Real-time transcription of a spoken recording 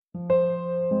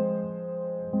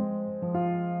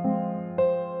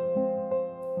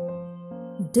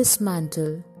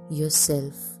Dismantle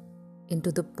yourself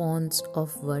into the ponds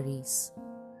of worries,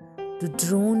 to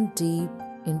drown deep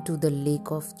into the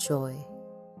lake of joy.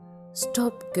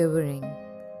 Stop quivering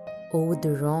over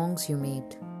the wrongs you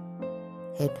made.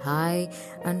 Head high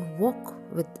and walk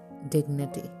with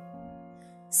dignity.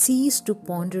 Cease to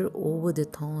ponder over the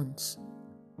thorns.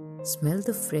 Smell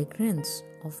the fragrance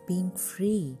of being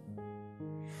free.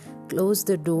 Close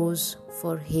the doors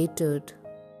for hatred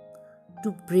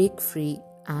to break free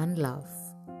and love.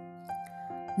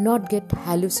 Not get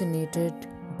hallucinated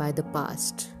by the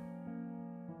past.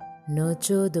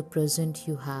 Nurture the present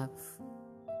you have,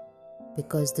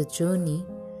 because the journey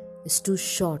is too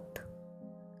short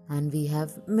and we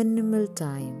have minimal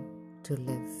time to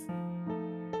live.